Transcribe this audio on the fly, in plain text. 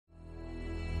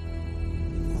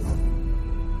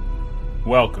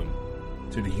Welcome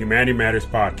to the Humanity Matters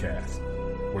podcast,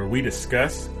 where we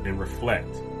discuss and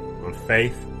reflect on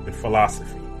faith and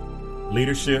philosophy,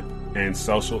 leadership, and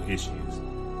social issues.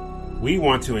 We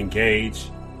want to engage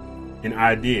in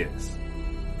ideas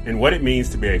and what it means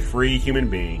to be a free human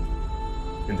being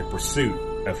in the pursuit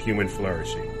of human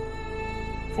flourishing.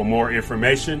 For more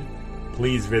information,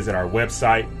 please visit our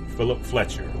website,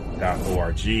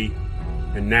 philipfletcher.org.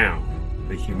 And now,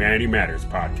 the Humanity Matters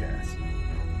podcast.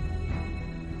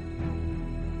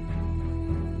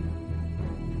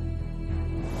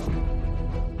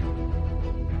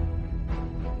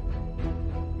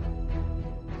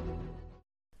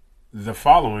 The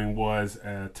following was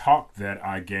a talk that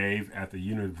I gave at the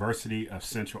University of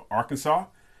Central Arkansas.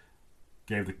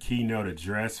 Gave the keynote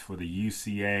address for the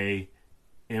UCA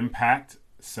Impact,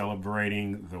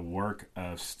 celebrating the work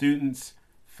of students,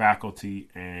 faculty,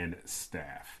 and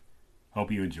staff.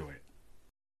 Hope you enjoy it.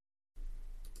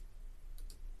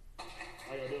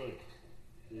 How y'all doing?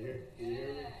 Can you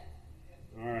hear me?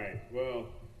 All right. Well,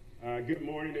 good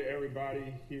morning to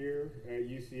everybody here at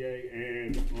UCA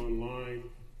and online.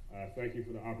 Thank you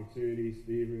for the opportunity,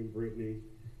 Stephen, Brittany,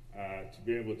 to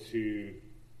be able to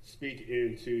speak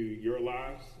into your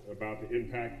lives about the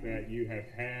impact that you have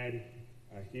had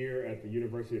here at the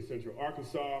University of Central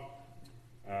Arkansas,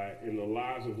 in the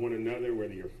lives of one another,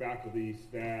 whether you're faculty,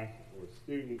 staff, or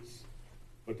students,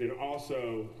 but then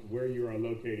also where you are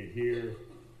located here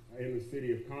in the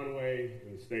city of Conway,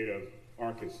 in the state of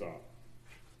Arkansas.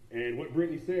 And what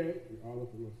Brittany said, all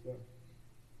up in my stuff,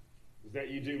 is that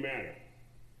you do matter.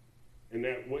 And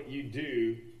that what you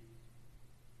do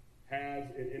has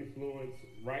an influence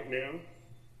right now,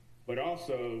 but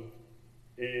also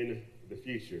in the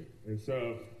future. And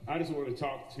so I just want to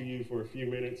talk to you for a few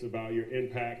minutes about your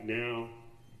impact now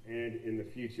and in the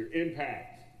future.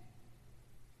 Impact.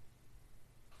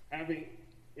 Having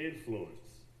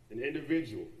influence, an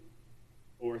individual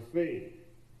or a thing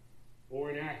or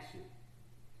an action.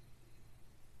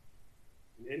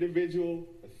 An individual,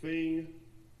 a thing,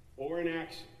 or an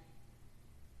action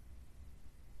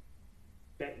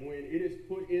that when it is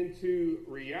put into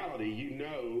reality, you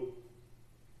know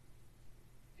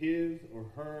his or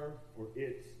her or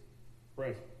its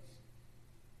presence.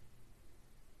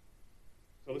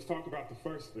 So let's talk about the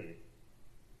first thing.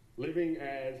 Living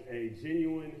as a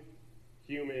genuine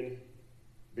human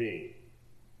being.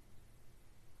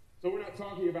 So we're not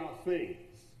talking about things.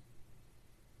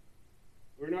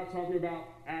 We're not talking about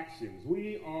actions.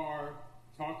 We are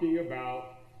talking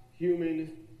about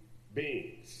human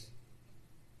beings.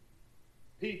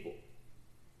 People,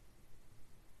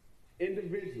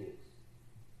 individuals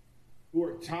who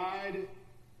are tied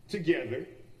together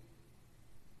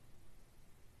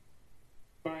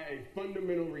by a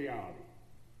fundamental reality.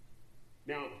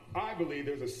 Now, I believe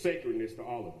there's a sacredness to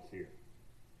all of us here.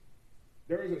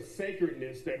 There is a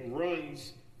sacredness that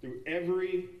runs through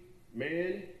every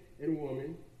man and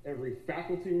woman, every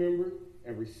faculty member,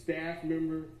 every staff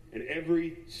member, and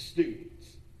every student.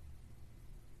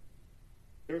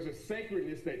 There's a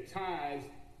sacredness that ties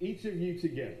each of you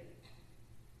together.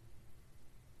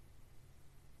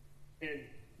 And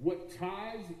what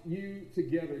ties you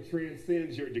together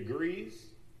transcends your degrees.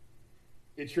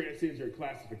 It transcends your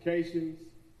classifications.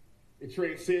 It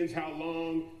transcends how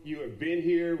long you have been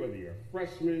here, whether you're a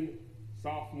freshman,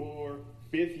 sophomore,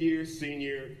 fifth year,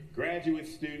 senior, graduate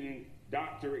student,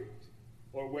 doctorate,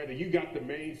 or whether you got the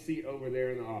main seat over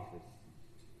there in the office.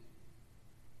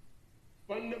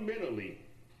 Fundamentally,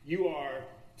 you are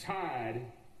tied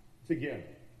together.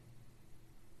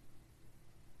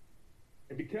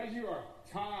 And because you are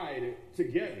tied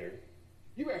together,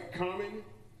 you have common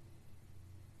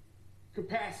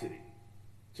capacity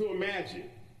to imagine,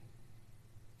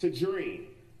 to dream,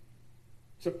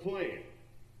 to plan,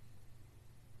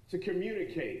 to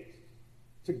communicate,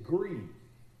 to grieve,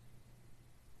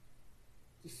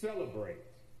 to celebrate,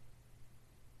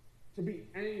 to be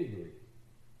angry,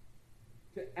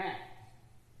 to act.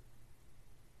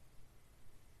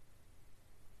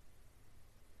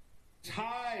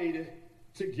 Tied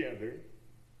together,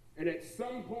 and at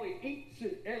some point each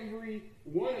and every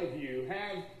one of you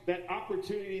have that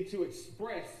opportunity to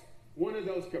express one of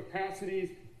those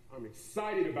capacities. I'm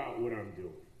excited about what I'm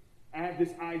doing. I have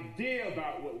this idea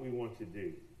about what we want to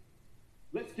do.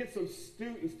 Let's get some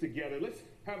students together. Let's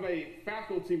have a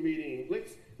faculty meeting.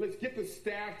 Let's get the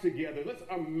staff together. Let's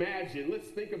imagine. Let's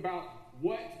think about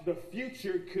what the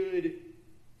future could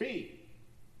be.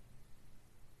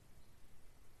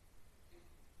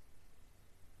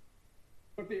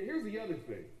 But then here's the other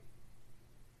thing.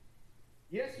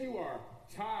 Yes, you are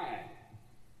tied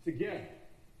together.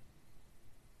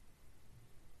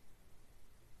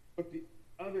 But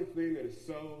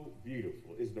so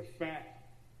beautiful is the fact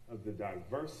of the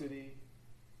diversity,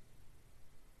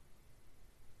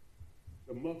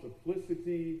 the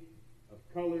multiplicity of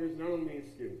colors, and I don't mean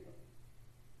skin color.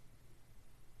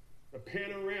 The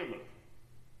panorama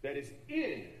that is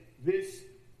in this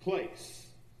place.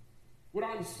 What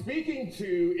I'm speaking to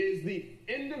is the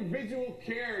individual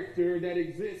character that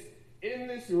exists in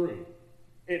this room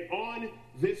and on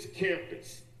this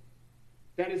campus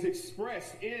that is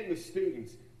expressed in the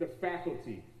students, the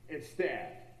faculty, and staff.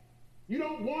 You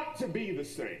don't want to be the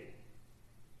same.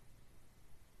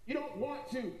 You don't want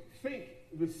to think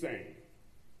the same.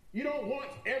 You don't want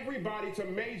everybody to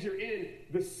major in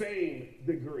the same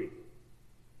degree.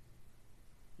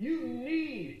 You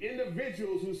need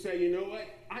individuals who say, you know what,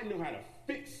 I know how to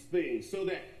fix things so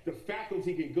that the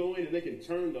faculty can go in and they can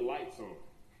turn the lights on.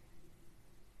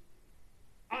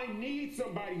 I need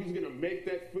somebody who's going to make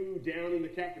that food down in the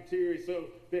cafeteria so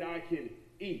that I can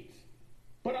eat.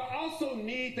 But I also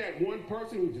need that one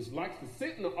person who just likes to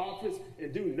sit in the office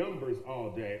and do numbers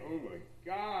all day. Oh my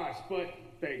gosh, but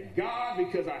thank God,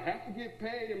 because I have to get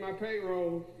paid in my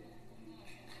payroll.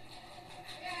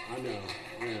 I know,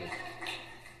 yeah.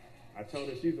 I told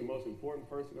her she's the most important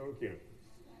person on campus.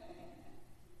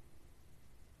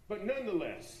 But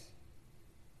nonetheless,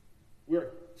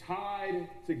 we're tied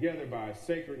together by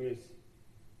sacredness,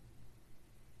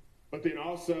 but then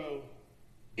also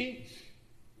each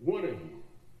one of you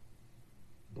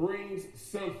brings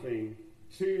something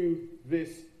to this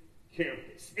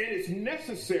campus. And it's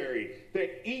necessary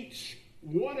that each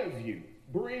one of you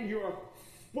bring your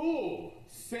full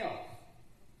self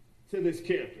to this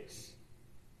campus.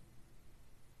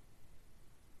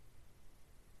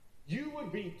 You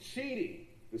would be cheating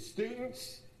the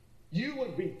students. You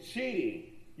would be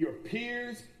cheating your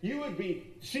peers. You would be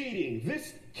cheating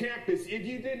this campus if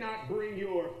you did not bring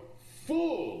your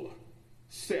full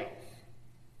self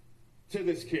to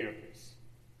this campus.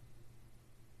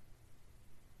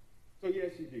 So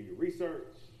yes, you do your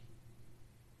research,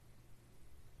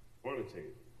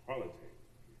 quantitative, qualitative,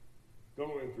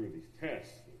 going through these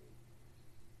tests,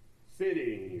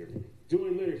 sitting here,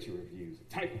 doing literature reviews,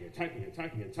 typing and typing and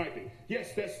typing and typing. Yes,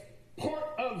 that's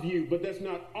part of you, but that's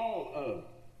not all of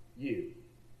you.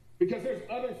 Because there's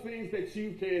other things that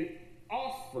you can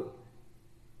offer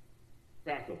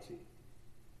faculty.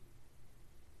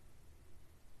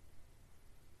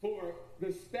 For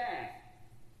the staff,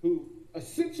 who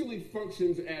essentially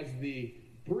functions as the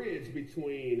bridge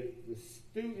between the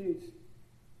student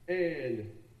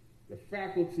and the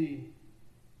faculty.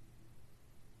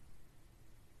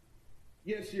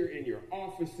 Yes, you're in your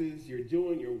offices, you're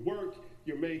doing your work,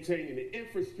 you're maintaining the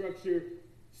infrastructure.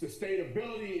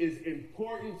 Sustainability is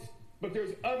important, but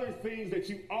there's other things that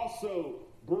you also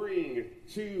bring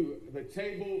to the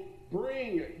table.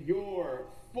 Bring your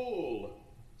full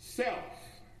self.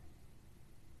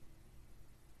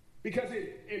 Because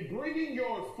in bringing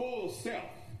your full self,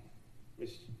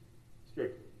 Ms.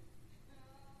 Strickland,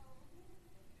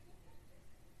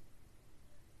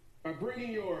 by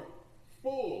bringing your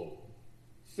full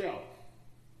self,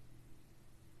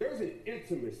 there's an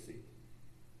intimacy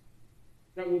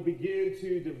that will begin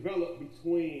to develop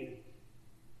between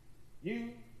you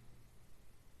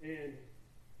and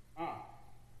I.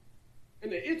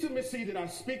 And the intimacy that I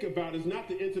speak about is not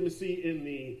the intimacy in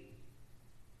the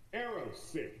eros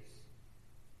sense,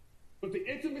 but the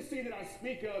intimacy that I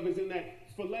speak of is in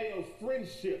that phileo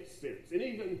friendship sense, and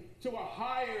even to a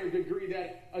higher degree,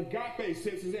 that agape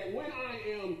sense, is that when I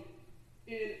am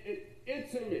in an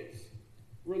intimate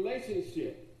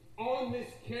relationship on this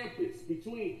campus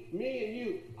between me and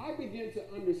you, I begin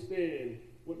to understand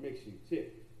what makes you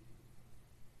tick.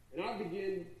 And I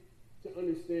begin to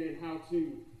understand how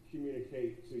to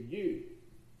communicate to you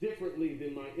differently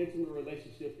than my intimate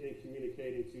relationship in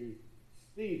communicating to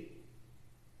Steve.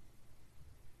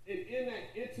 And in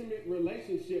that intimate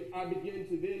relationship, I begin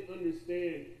to then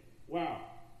understand, wow,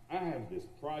 I have this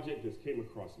project that came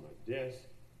across my desk.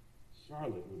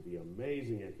 Charlotte would be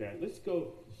amazing at that. Let's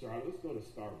go, Charlotte, let's go to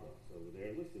Starbucks over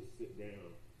there. Let's just sit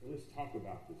down and let's talk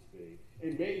about this thing.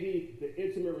 And maybe the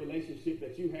intimate relationship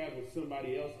that you have with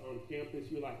somebody else on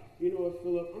campus, you're like, you know what,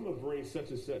 Philip, I'm going to bring such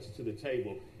and such to the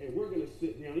table, and we're going to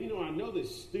sit down. You know, I know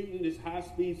this student, this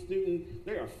high-speed student,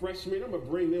 they're a freshman. I'm going to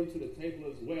bring them to the table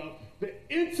as well. The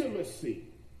intimacy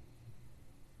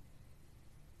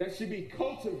that should be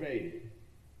cultivated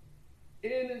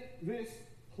in this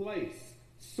place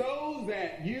so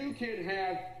that you can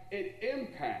have an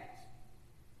impact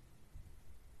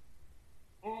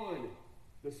on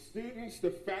the students,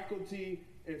 the faculty,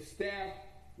 and staff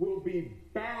will be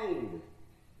boundless.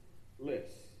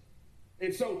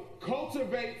 And so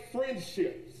cultivate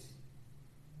friendships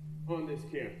on this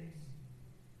campus.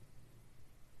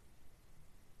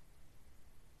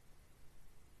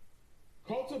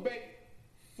 Cultivate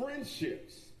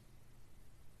friendships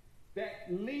that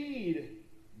lead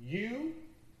you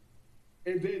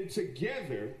and then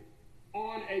together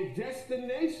on a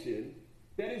destination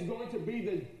that is going to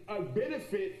be a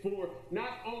benefit for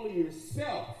not only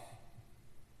yourself,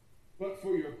 but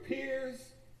for your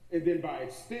peers, and then by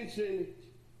extension,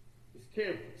 this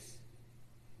campus.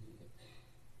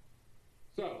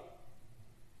 So,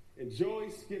 enjoy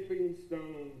skipping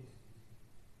stones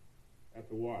at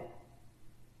the water.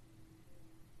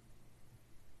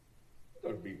 You've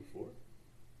got to be before.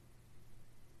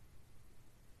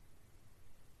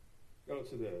 Go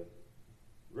to the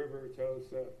river,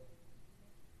 toes up,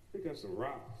 pick up some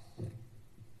rocks.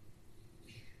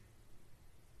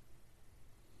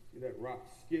 See that rock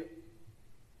skip?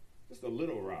 Just a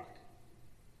little rock.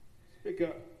 Pick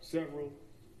up several.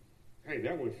 Hey,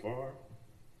 that went far.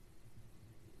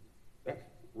 That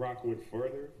rock went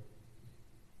further.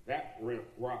 That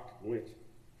rock went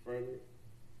further.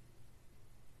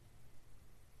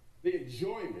 The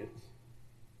enjoyment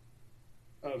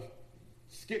of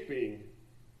skipping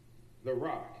the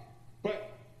rock.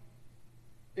 But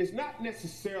it's not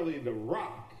necessarily the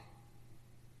rock.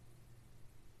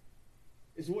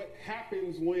 It's what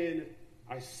happens when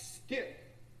I skip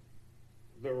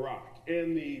the rock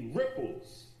and the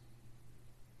ripples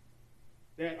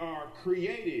that are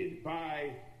created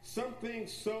by something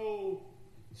so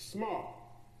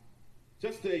small.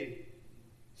 Just a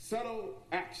subtle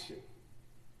action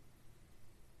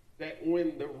that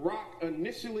when the rock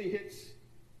initially hits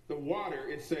the water,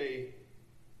 it's a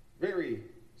very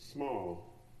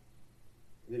small,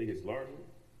 and then it gets larger,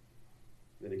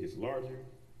 then it gets larger,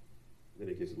 then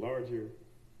it gets larger,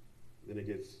 then it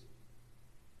gets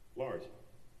larger.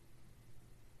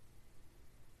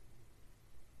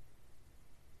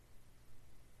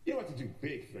 You don't have to do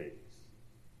big things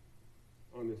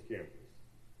on this campus.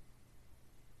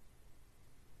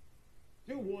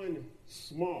 Do one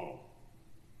small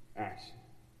action.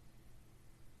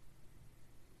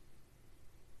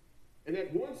 And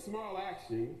that one small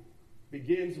action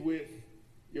begins with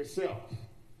yourself.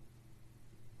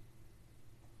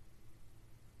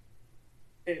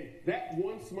 And that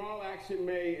one small action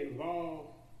may involve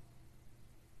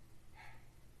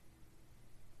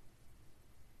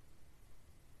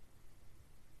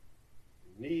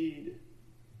need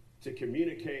to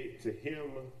communicate to him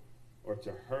or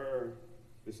to her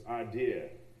this idea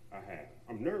I have.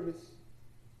 I'm nervous.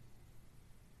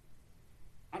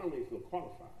 I don't even feel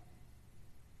qualified.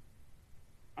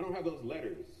 I don't have those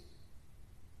letters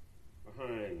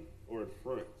behind or in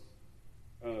front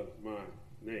of my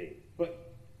name.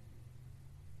 But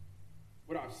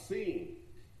what I've seen,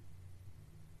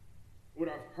 what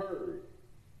I've heard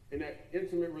in that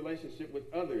intimate relationship with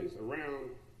others around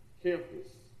campus,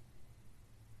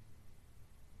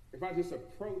 if I just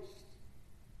approached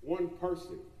one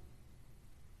person,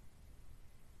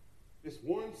 this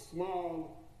one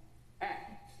small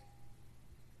act,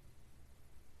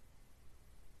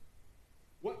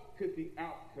 what could the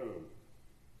outcome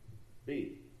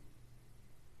be?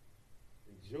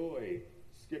 Enjoy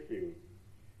skipping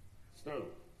stones.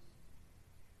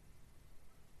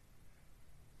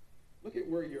 Look at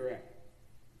where you're at.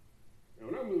 Now,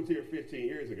 when I moved here 15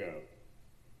 years ago,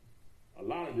 a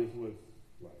lot of this was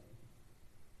like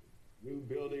new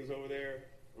buildings over there.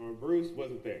 Bruce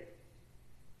wasn't there.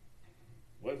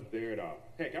 Wasn't there at all.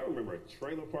 Heck, I remember a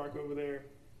trailer park over there.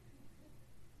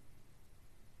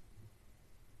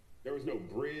 There was no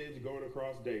bridge going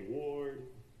across Day Ward.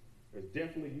 There's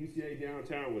definitely UCA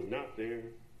downtown was not there.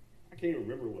 I can't even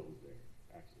remember what was there,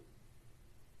 actually.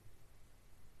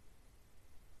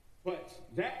 But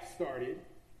that started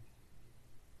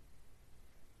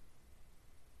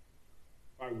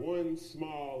by one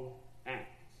small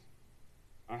act.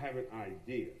 I have an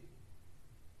idea.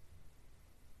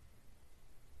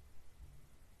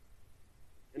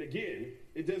 And again,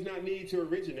 it does not need to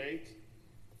originate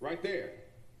right there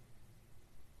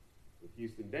with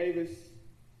Houston Davis.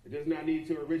 It does not need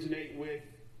to originate with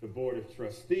the Board of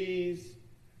Trustees.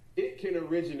 It can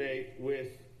originate with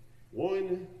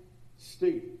one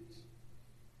student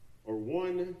or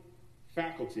one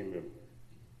faculty member.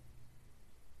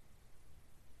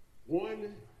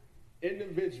 One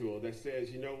individual that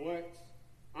says, you know what?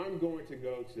 I'm going to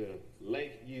go to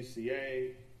Lake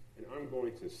UCA and I'm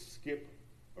going to skip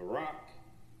a rock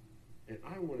and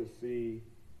I want to see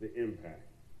the impact.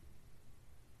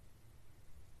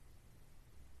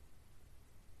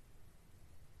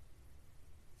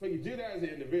 So you do that as an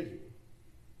individual.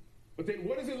 But then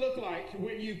what does it look like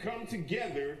when you come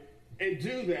together and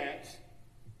do that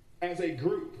as a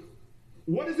group?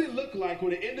 What does it look like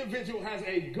when an individual has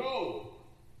a goal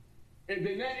and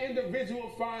then that individual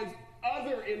finds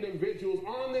other individuals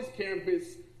on this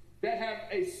campus that have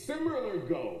a similar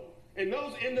goal? And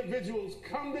those individuals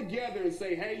come together and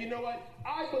say, hey, you know what?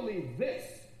 I believe this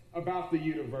about the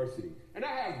university. And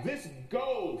I have this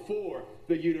goal for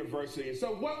the university. And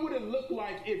so what would it look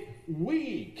like if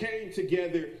we came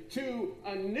together to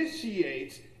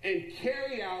initiate and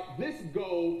carry out this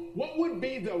goal? What would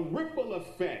be the ripple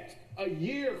effect a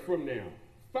year from now,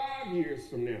 5 years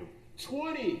from now,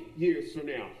 20 years from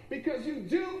now? Because you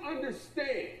do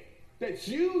understand that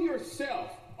you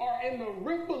yourself are in the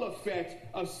ripple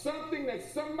effect of something that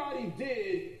somebody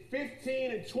did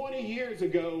 15 and 20 years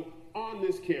ago on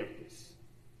this campus.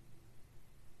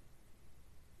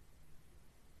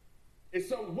 And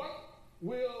so what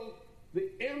will the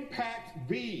impact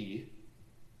be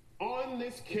on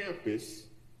this campus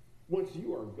once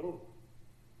you are gone?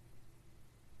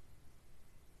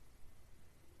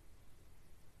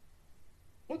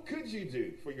 What could you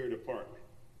do for your department?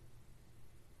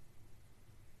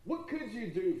 What could you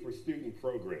do for student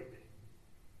programming?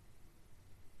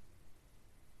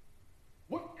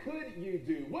 What could you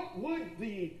do? What would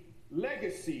the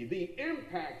legacy, the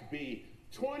impact be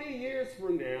 20 years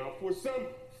from now for some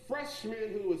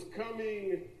freshman who is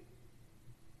coming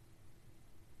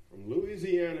from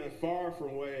Louisiana, far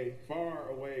away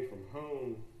from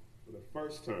home for the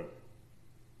first time?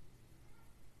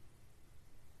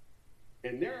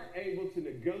 And they're able to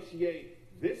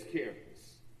negotiate this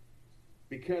campus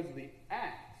because of the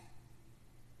act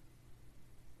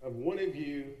of one of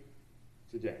you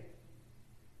today.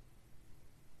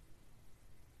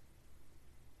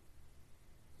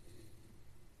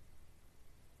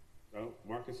 Well,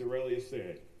 Marcus Aurelius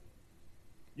said,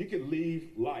 you can leave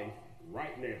life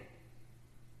right now.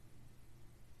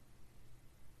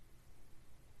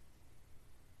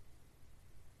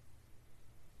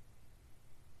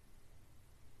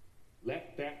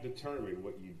 Let that determine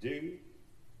what you do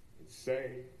and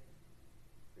say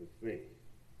and think.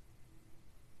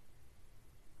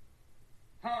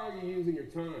 How are you using your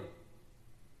time?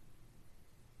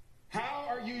 How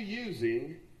are you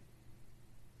using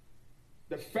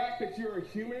the fact that you're a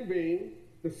human being,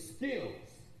 the skills,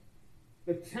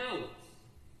 the talents,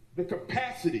 the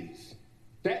capacities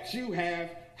that you have?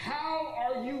 How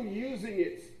are you using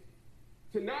it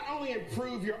to not only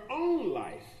improve your own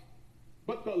life,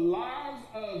 but the lives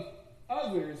of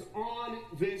others on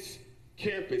this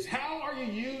campus? How are you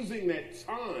using that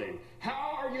time?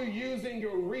 How are you using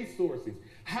your resources?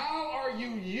 How are you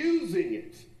using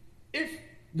it? If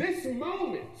this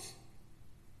moment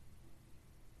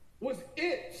was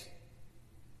it,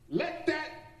 let that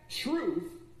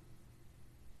truth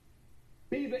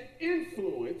be the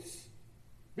influence,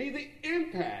 be the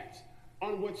impact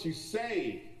on what you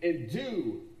say and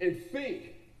do and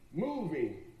think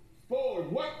moving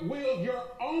forward. What will your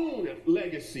own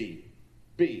legacy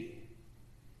be?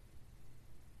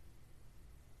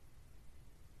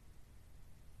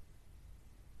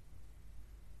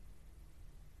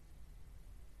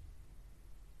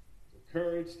 The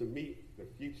courage to meet the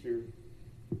future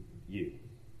you.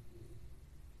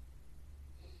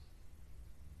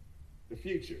 The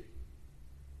future.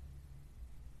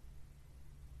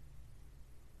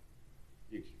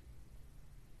 Future.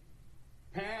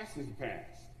 Past is the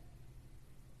past.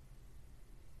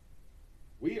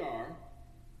 We are,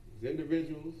 as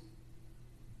individuals,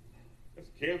 as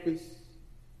a campus,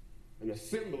 an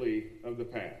assembly of the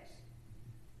past.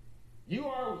 You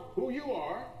are who you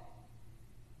are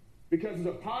because of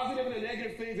the positive and the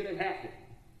negative things that have happened.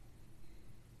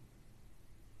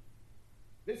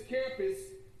 This campus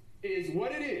is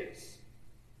what it is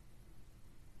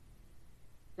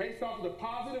based off of the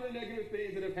positive and negative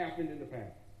things that have happened in the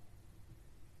past.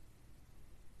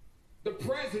 The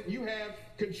present you have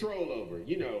control over.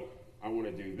 You know, I want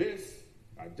to do this.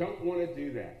 I don't want to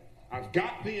do that. I've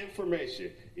got the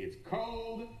information. It's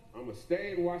cold. I'm going to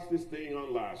stay and watch this thing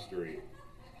on live stream.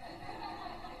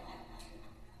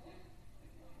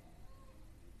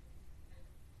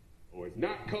 Or it's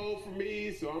not cold for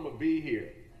me, so I'm going to be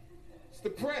here. It's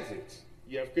the present.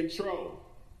 You have control.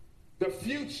 The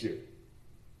future.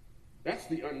 That's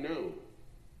the unknown.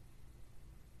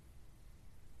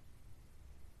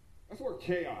 That's where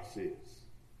chaos is.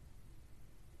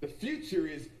 The future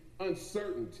is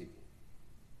uncertainty.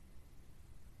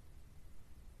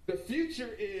 The future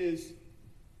is,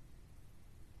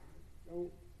 I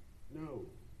don't know.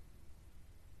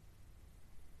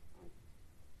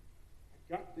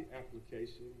 I got the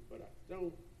application, but I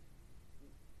don't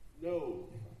know.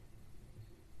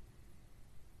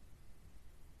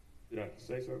 Did have to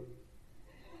say something?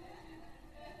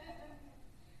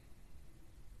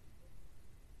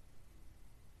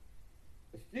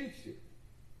 The future,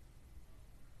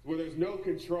 where there's no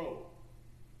control,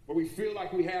 where we feel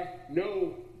like we have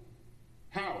no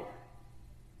power.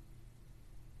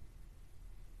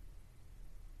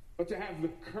 But to have the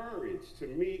courage to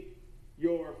meet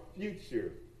your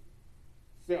future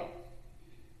self.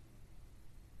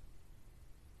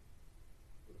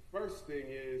 The first thing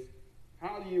is,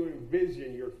 how do you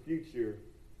envision your future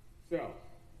self?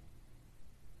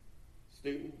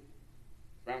 Student,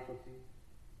 faculty,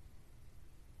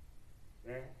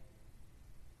 staff.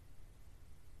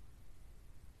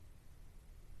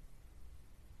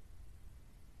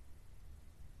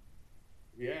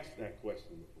 We asked that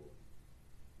question before.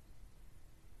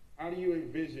 How do you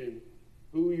envision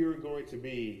who you're going to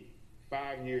be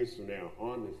 5 years from now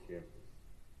on this campus?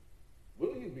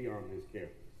 Will you be on this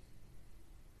campus?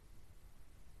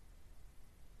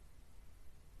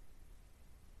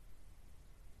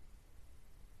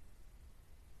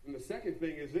 And the second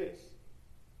thing is this.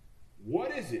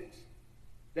 What is it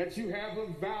that you have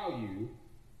of value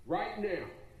right now?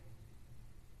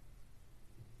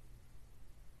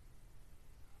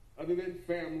 Other than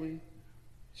family,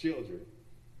 children.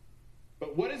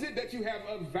 But what is it that you have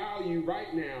of value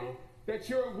right now that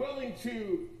you're willing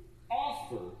to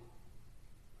offer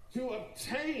to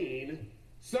obtain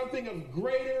something of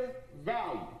greater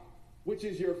value, which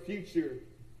is your future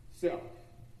self?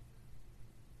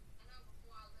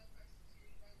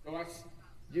 So I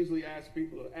usually ask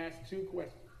people to ask two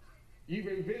questions. You've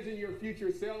envisioned your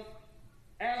future self.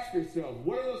 Ask yourself,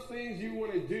 what are those things you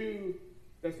want to do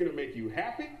that's going to make you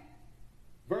happy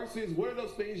versus what are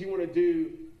those things you want to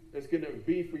do that's going to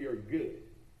be for your good?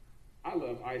 I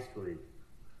love ice cream.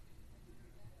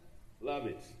 Love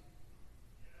it.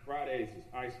 Fridays is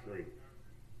ice cream.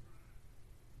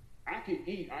 I can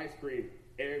eat ice cream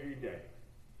every day.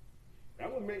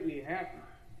 That would make me happy.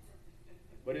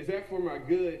 But is that for my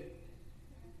good?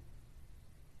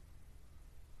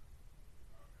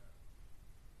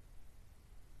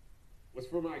 What's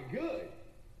for my good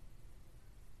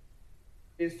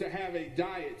is to have a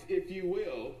diet, if you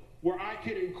will, where I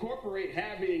can incorporate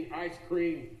having ice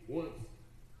cream once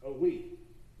a week.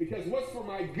 Because what's for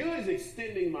my good is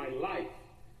extending my life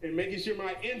and making sure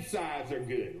my insides are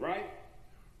good, right?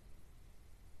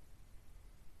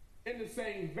 In the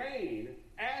same vein,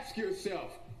 ask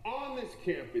yourself on this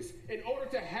campus, in order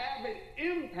to have an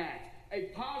impact, a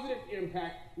positive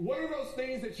impact, what are those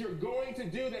things that you're going to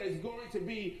do that is going to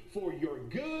be for your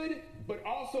good, but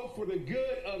also for the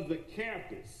good of the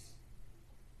campus?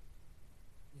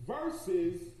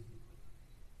 Versus,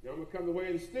 I'm going to come the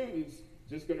way of the students,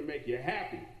 just going to make you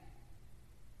happy.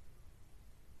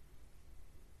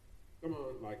 Come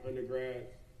on, like undergrads,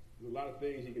 there's a lot of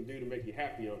things you can do to make you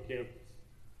happy on campus.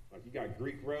 Like you got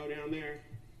Greek Row down there.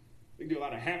 You can do a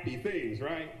lot of happy things,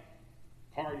 right?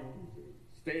 Parties,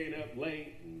 staying up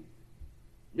late, and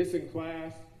missing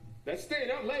class. That staying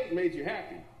up late made you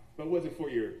happy, but was it for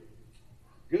your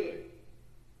good?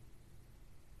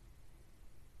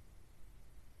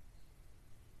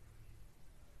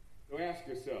 So ask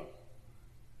yourself,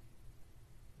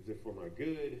 is it for my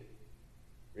good,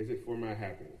 or is it for my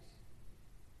happiness?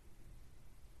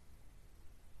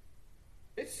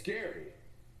 It's scary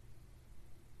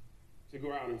to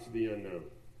go out into the unknown.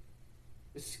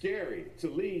 It's scary to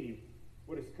leave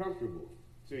what is comfortable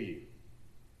to you.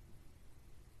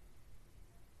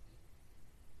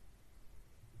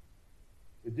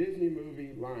 The Disney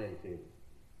movie Lion King.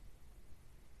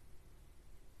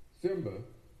 Simba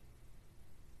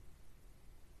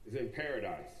is in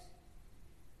paradise.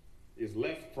 He's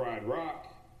left Pride Rock.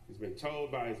 He's been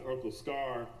told by his Uncle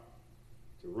Scar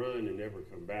to run and never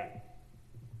come back.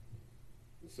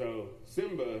 And so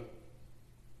Simba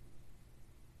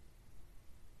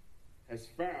has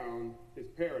found his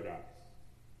paradise.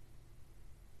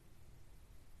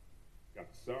 Got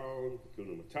the song,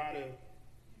 Hakuna Matata.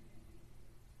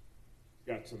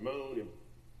 Got Timon and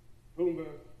Pumbaa.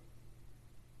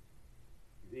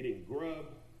 He's eating grub.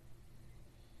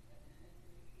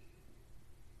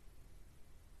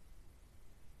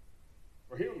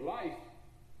 For him, life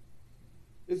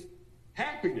is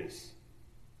happiness.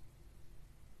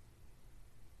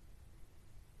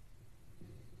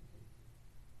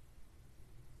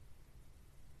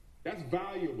 That's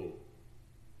valuable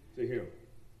to him.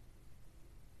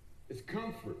 It's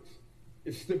comfort.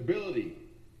 It's stability.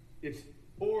 It's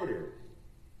order.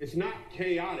 It's not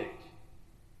chaotic.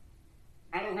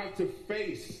 I don't have to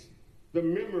face the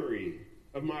memory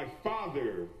of my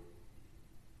father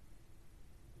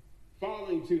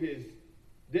falling to his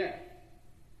death.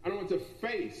 I don't have to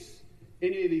face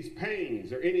any of these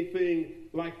pains or anything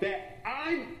like that.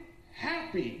 I'm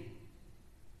happy.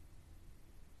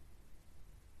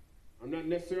 I'm not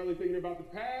necessarily thinking about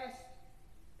the past,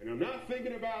 and I'm not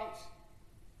thinking about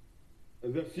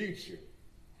the future.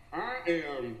 I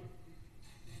am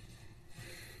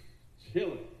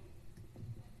chilling.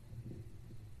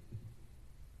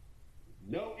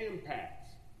 No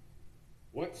impact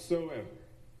whatsoever.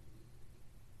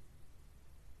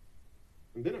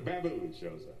 And then a baboon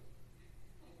shows up.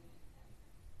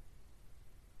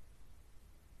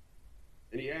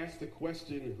 And he asks the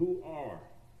question, who are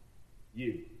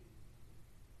you?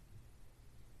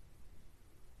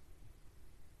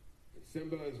 And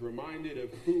Simba is reminded of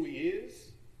who he is.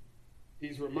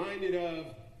 He's reminded of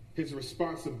his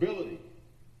responsibility.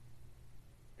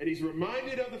 And he's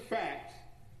reminded of the fact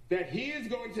that he is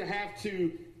going to have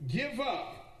to give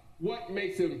up what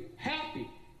makes him happy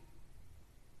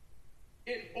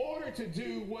in order to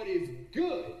do what is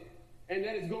good, and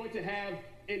that is going to have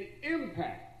an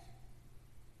impact.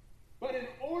 But in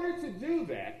order to do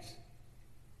that,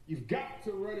 you've got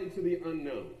to run into the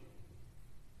unknown.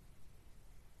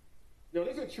 Now,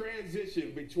 there's a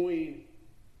transition between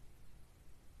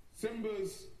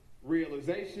Simba's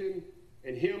realization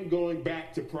and him going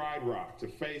back to Pride Rock to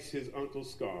face his Uncle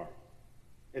Scar.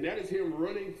 And that is him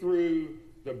running through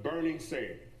the burning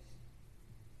sands.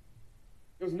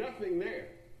 There's nothing there.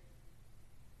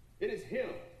 It is him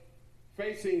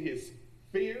facing his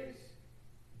fears.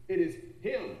 It is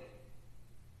him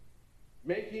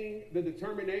making the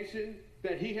determination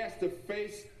that he has to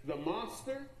face the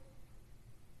monster,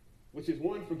 which is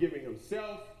one, forgiving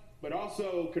himself, but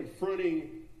also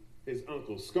confronting his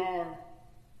Uncle Scar.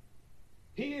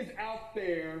 He is out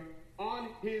there on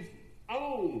his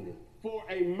own for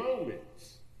a moment.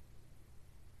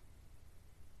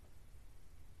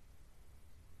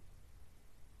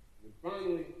 And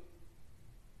finally,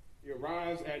 he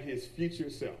arrives at his future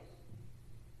self.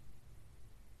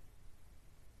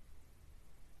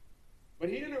 But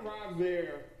he didn't arrive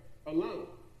there alone.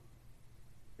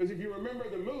 Because if you remember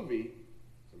the movie,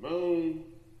 Timon,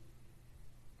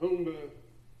 Pumbaa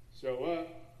show up,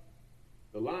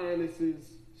 the lionesses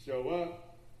show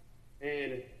up,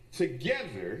 and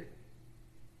together,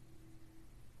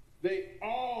 they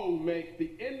all make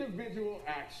the individual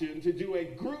action to do a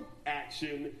group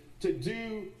action to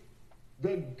do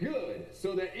the good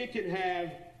so that it can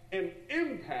have an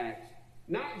impact,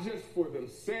 not just for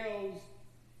themselves,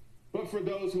 but for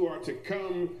those who are to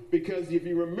come. Because if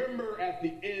you remember at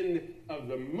the end of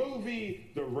the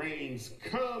movie, the rains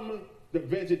come, the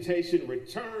vegetation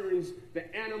returns,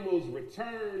 the animals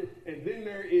return, and then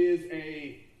there is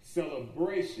a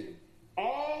celebration.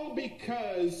 All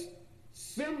because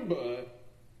Simba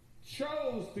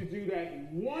chose to do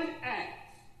that one act,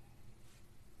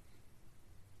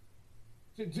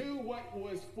 to do what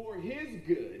was for his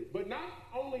good, but not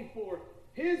only for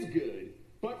his good,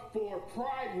 but for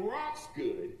Pride Rock's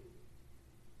good.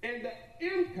 And the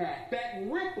impact, that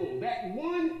ripple, that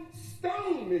one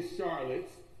stone, Miss Charlotte,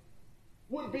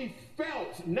 would be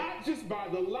felt not just by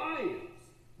the lions,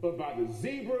 but by the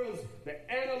zebras,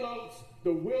 the antelopes,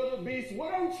 the wildebeest.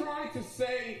 What I'm trying to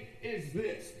say is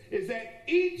this, is that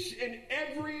each and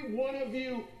every one of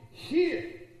you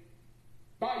here,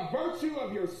 by virtue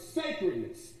of your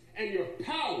sacredness and your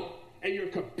power and your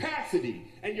capacity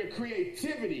and your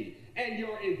creativity and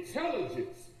your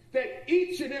intelligence, that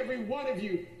each and every one of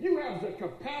you, you have the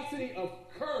capacity of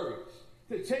courage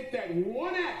to take that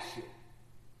one action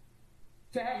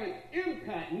to have an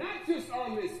impact, not just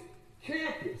on this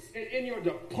campus and in your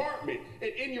department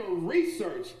and in your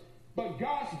research, but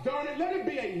gosh darn it, let it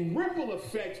be a ripple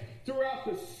effect throughout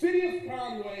the city of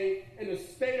Conway and the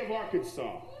state of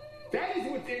Arkansas. That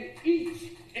is within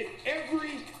each and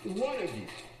every one of you.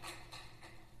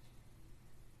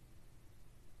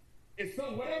 And so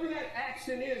whatever that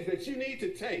action is that you need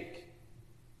to take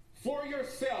for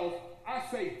yourself, I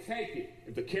say take it.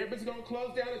 If the campus is going to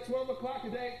close down at 12 o'clock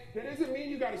today, that doesn't mean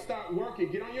you got to stop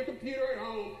working. Get on your computer at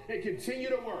home and continue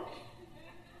to work.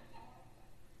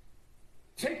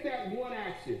 Take that one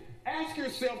action. Ask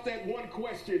yourself that one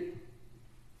question.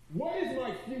 What is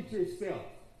my future self?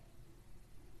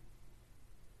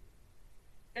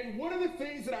 And what are the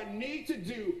things that I need to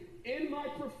do in my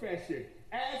profession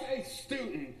as a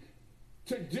student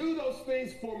to do those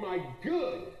things for my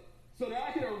good so that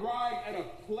I can arrive at a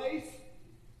place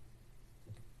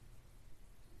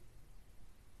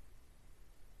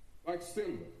like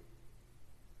Simba?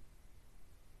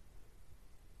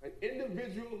 An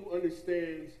individual who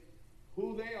understands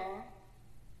who they are,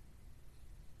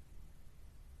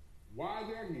 why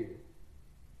they're here,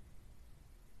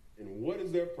 and what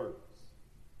is their purpose.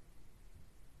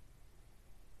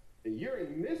 you're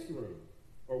in this room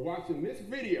or watching this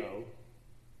video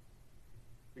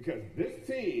because this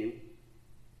team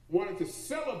wanted to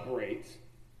celebrate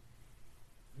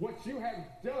what you have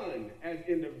done as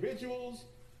individuals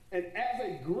and as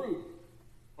a group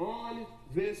on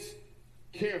this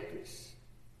campus.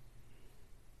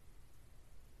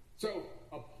 So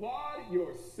applaud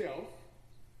yourself.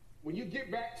 When you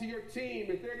get back to your team,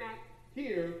 if they're not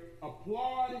here,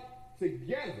 applaud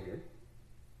together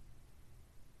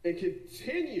and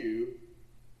continue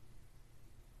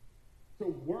to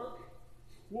work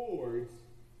towards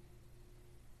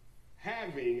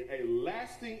having a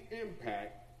lasting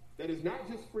impact that is not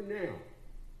just for now,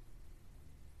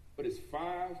 but it's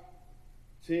 5,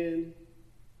 10,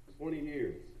 20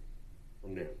 years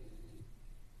from now.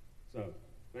 So,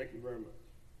 thank you very much.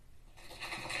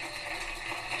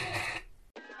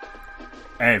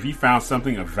 Hey, if you found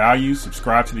something of value,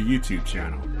 subscribe to the YouTube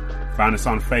channel. Find us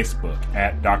on Facebook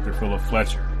at Dr. Philip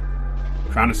Fletcher.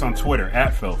 Find us on Twitter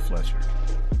at Phil Fletcher.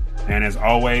 And as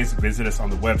always, visit us on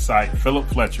the website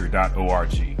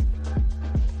philipfletcher.org.